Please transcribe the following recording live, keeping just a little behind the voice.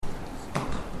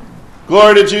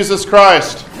Glory to Jesus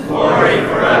Christ. Glory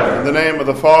forever. In the name of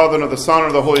the Father, and of the Son, and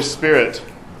of the Holy Spirit.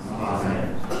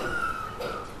 Amen.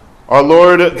 Our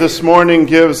Lord this morning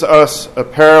gives us a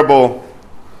parable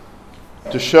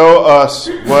to show us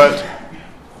what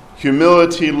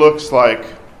humility looks like.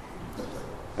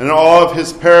 And in all of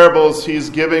his parables, he's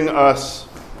giving us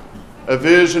a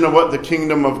vision of what the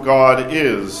kingdom of God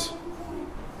is,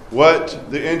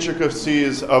 what the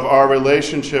intricacies of our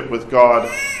relationship with God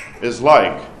is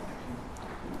like.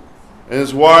 And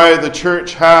is why the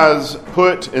church has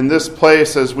put in this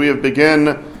place, as we have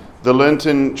begun the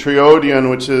Lenten Triodion,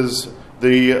 which is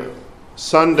the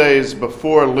Sundays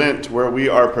before Lent, where we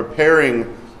are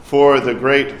preparing for the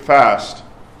great fast,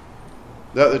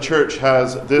 that the church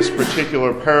has this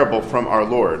particular parable from our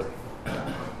Lord.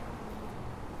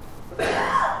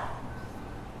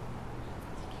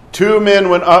 Two men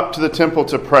went up to the temple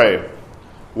to pray,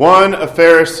 one a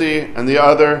Pharisee and the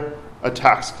other a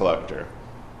tax collector.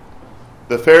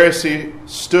 The Pharisee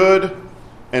stood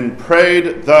and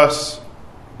prayed thus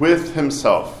with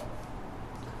himself: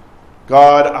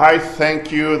 God, I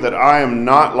thank you that I am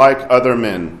not like other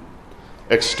men,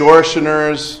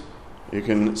 extortioners. You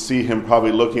can see him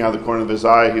probably looking out of the corner of his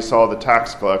eye. He saw the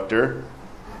tax collector.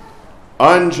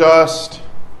 Unjust,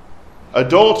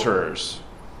 adulterers,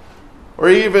 or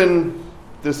even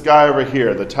this guy over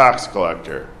here, the tax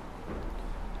collector.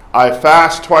 I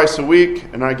fast twice a week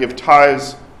and I give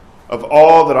tithes of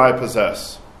all that I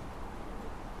possess.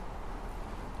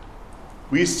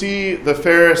 We see the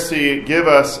Pharisee give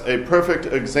us a perfect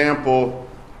example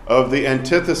of the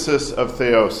antithesis of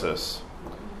theosis,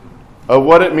 of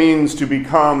what it means to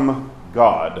become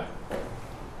God.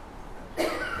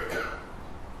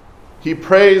 He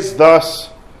prays thus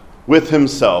with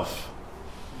himself.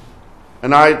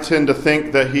 And I tend to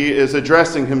think that he is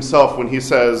addressing himself when he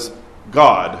says,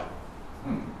 God,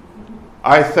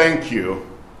 I thank you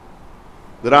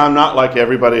that I'm not like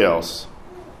everybody else.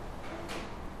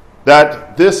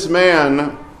 That this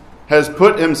man has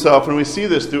put himself, and we see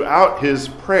this throughout his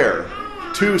prayer,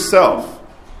 to self.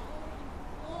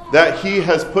 That he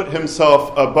has put himself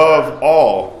above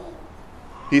all.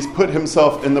 He's put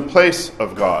himself in the place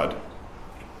of God.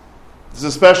 This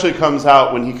especially comes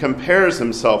out when he compares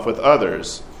himself with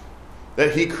others.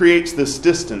 That he creates this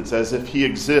distance as if he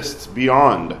exists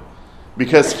beyond,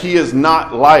 because he is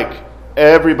not like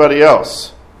everybody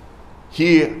else.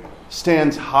 He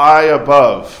stands high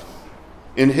above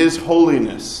in his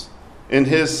holiness, in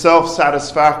his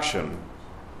self-satisfaction.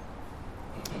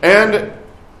 And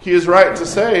he is right to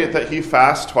say that he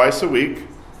fasts twice a week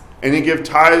and he gives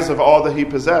tithes of all that he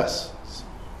possesses.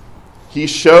 He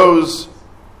shows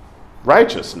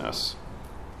righteousness.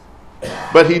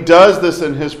 But he does this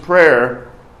in his prayer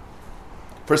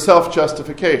for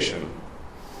self-justification,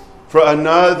 for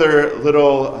another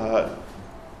little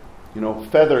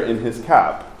feather in his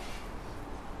cap.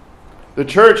 The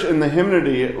church in the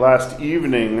hymnody last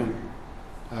evening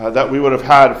that we would have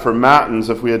had for Matins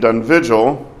if we had done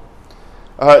vigil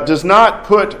does not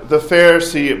put the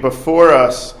Pharisee before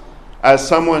us as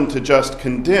someone to just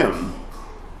condemn,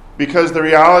 because the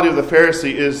reality of the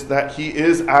Pharisee is that he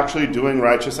is actually doing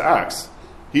righteous acts.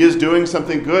 He is doing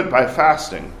something good by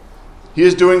fasting. He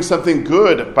is doing something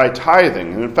good by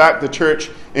tithing. And in fact, the church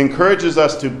encourages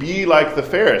us to be like the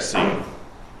Pharisee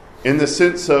in the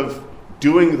sense of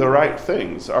doing the right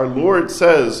things. Our Lord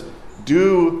says,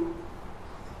 do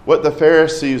what the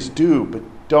Pharisees do, but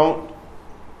don't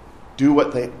do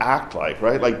what they act like,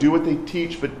 right? Like, do what they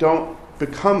teach, but don't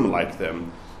become like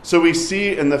them. So we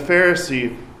see in the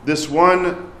Pharisee this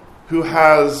one who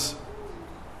has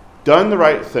done the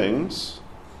right things,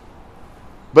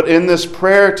 but in this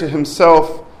prayer to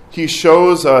himself, he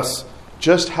shows us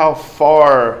just how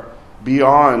far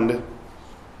beyond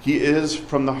he is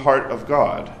from the heart of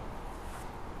God.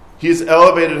 He has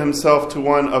elevated himself to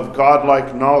one of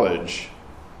godlike knowledge.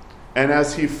 And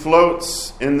as he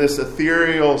floats in this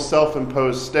ethereal,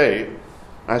 self-imposed state,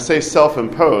 I say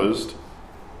self-imposed,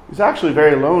 he's actually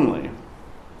very lonely.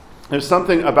 There's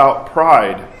something about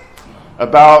pride,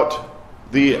 about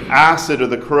the acid or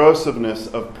the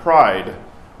corrosiveness of pride,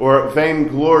 or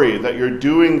vainglory, that you're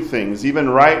doing things, even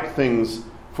right things,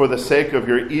 for the sake of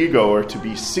your ego or to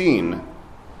be seen,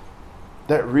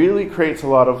 that really creates a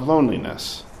lot of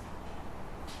loneliness.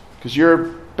 Because you're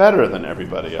better than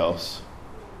everybody else.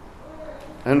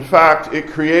 In fact, it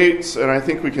creates, and I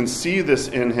think we can see this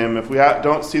in him, if we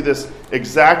don't see this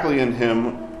exactly in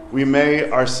him, we may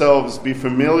ourselves be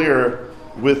familiar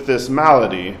with this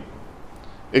malady.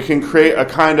 It can create a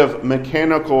kind of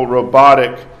mechanical,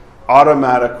 robotic,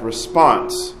 automatic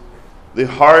response. The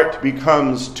heart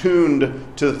becomes tuned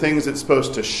to the things it's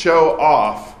supposed to show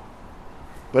off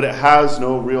but it has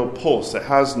no real pulse. It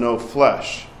has no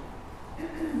flesh.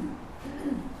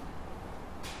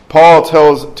 Paul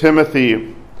tells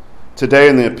Timothy today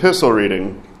in the epistle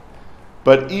reading,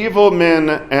 "But evil men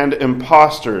and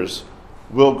impostors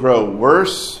will grow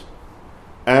worse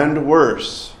and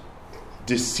worse,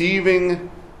 deceiving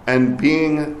and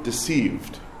being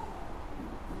deceived."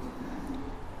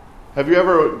 Have you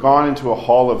ever gone into a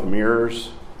hall of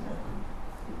mirrors?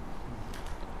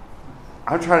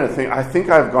 I'm trying to think. I think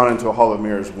I've gone into a hall of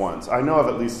mirrors once. I know I've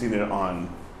at least seen it on,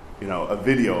 a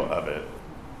video of it.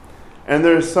 And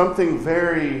there's something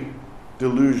very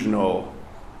delusional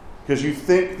because you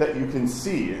think that you can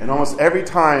see. And almost every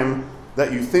time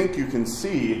that you think you can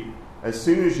see, as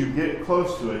soon as you get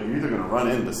close to it, you're either going to run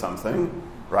into something,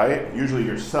 right? Usually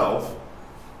yourself.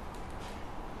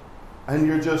 And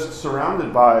you're just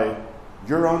surrounded by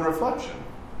your own reflection.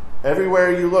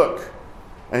 Everywhere you look.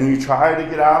 And you try to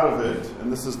get out of it.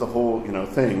 And this is the whole,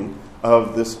 thing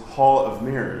of this hall of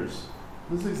mirrors.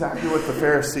 This is exactly what the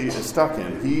Pharisee is stuck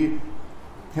in. He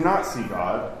cannot see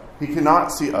God. He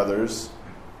cannot see others.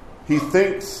 He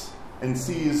thinks and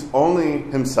sees only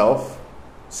himself.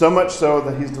 So much so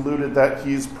that he's deluded that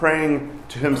he's praying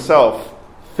to himself,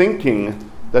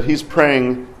 thinking that he's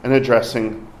praying and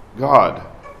addressing God.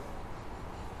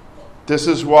 This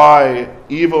is why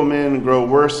evil men grow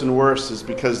worse and worse, is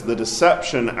because the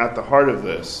deception at the heart of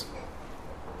this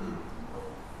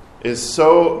is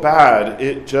so bad,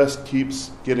 it just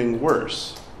keeps getting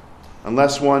worse.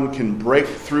 Unless one can break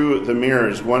through the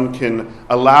mirrors, one can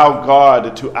allow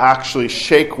God to actually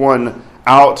shake one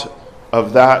out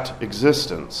of that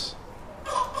existence.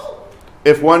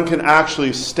 If one can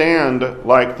actually stand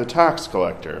like the tax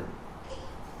collector,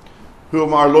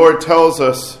 whom our Lord tells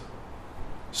us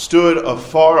stood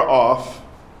afar off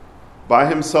by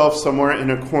himself somewhere in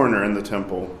a corner in the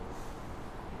temple.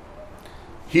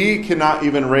 He cannot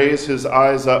even raise his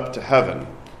eyes up to heaven,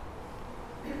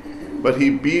 but he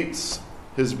beats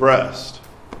his breast,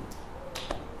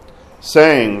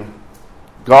 saying,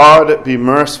 "God, be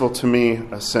merciful to me,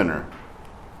 a sinner."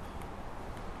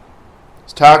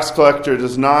 This tax collector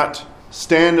does not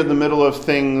stand in the middle of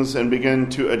things and begin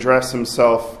to address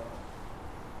himself.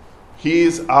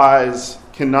 His eyes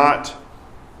cannot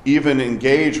even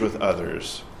engage with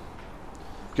others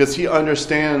because he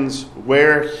understands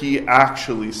where he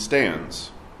actually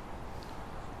stands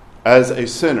as a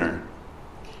sinner,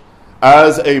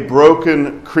 as a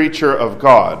broken creature of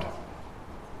God.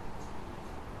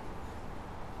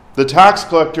 The tax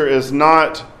collector is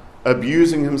not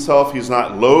abusing himself, he's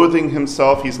not loathing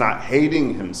himself, he's not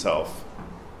hating himself.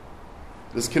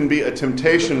 This can be a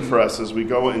temptation for us as we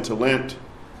go into Lent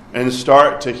and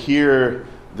start to hear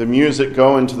the music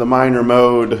go into the minor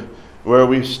mode, where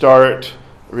we start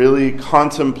really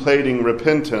contemplating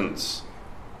repentance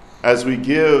as we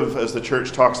give, as the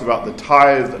church talks about, the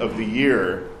tithe of the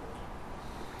year,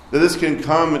 that this can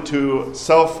come to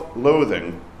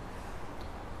self-loathing.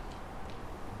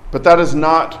 But that is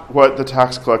not what the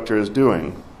tax collector is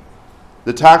doing.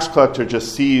 The tax collector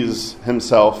just sees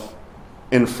himself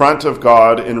in front of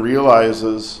God and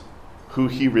realizes who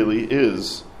he really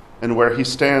is and where he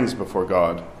stands before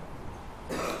God.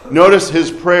 Notice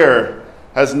his prayer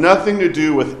has nothing to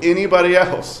do with anybody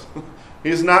else.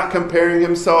 He's not comparing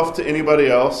himself to anybody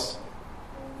else.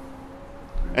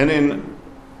 And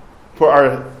for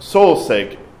our soul's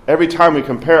sake, every time we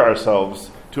compare ourselves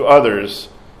to others,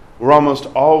 we're almost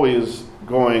always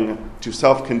going to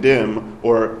self-condemn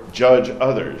or judge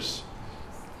others.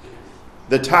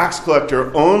 The tax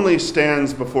collector only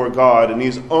stands before God, and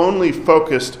he's only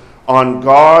focused on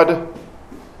God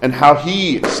and how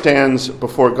he stands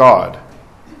before God.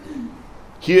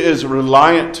 He is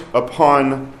reliant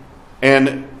upon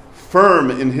and firm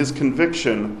in his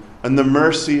conviction and the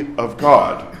mercy of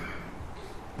God.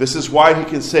 This is why he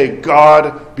can say,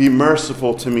 "God, be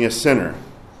merciful to me, a sinner."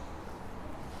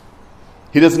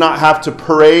 He does not have to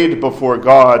parade before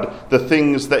God the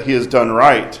things that he has done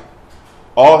right.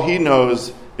 All he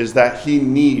knows is that he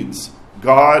needs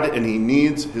God and he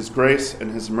needs his grace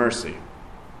and his mercy.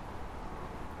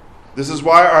 This is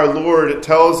why our Lord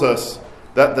tells us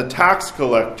that the tax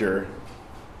collector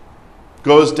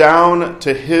goes down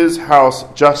to his house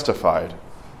justified.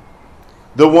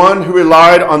 The one who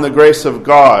relied on the grace of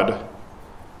God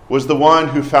was the one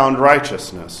who found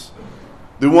righteousness.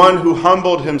 The one who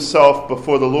humbled himself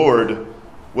before the Lord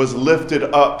was lifted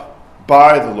up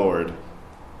by the Lord.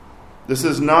 This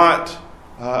is not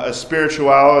a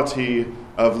spirituality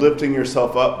of lifting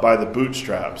yourself up by the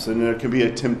bootstraps. And there can be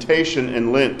a temptation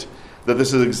in Lent that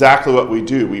this is exactly what we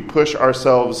do. We push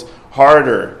ourselves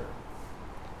harder,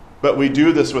 but we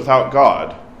do this without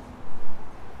God.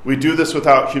 we do this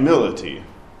without humility.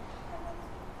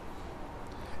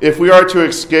 If we are to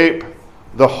escape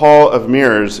the hall of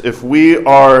mirrors, if we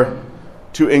are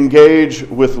to engage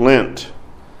with Lent,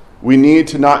 we need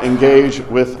to not engage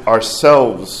with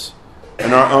ourselves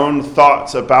and our own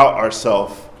thoughts about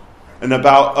ourselves and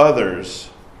about others,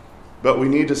 but we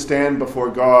need to stand before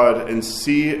God and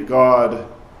see God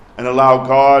and allow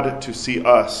God to see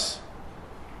us,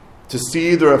 to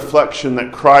see the reflection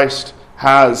that Christ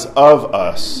has of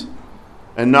us,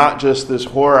 and not just this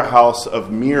horror house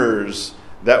of mirrors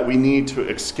that we need to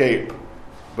escape,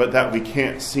 but that we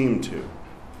can't seem to.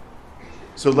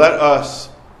 So let us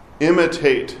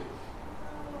imitate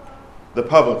the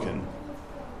publican,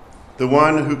 the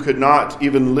one who could not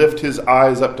even lift his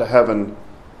eyes up to heaven,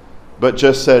 but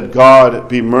just said, God,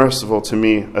 be merciful to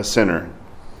me, a sinner.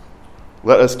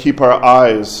 Let us keep our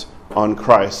eyes on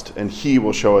Christ, and he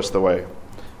will show us the way.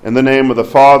 In the name of the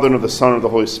Father, and of the Son, and of the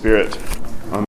Holy Spirit.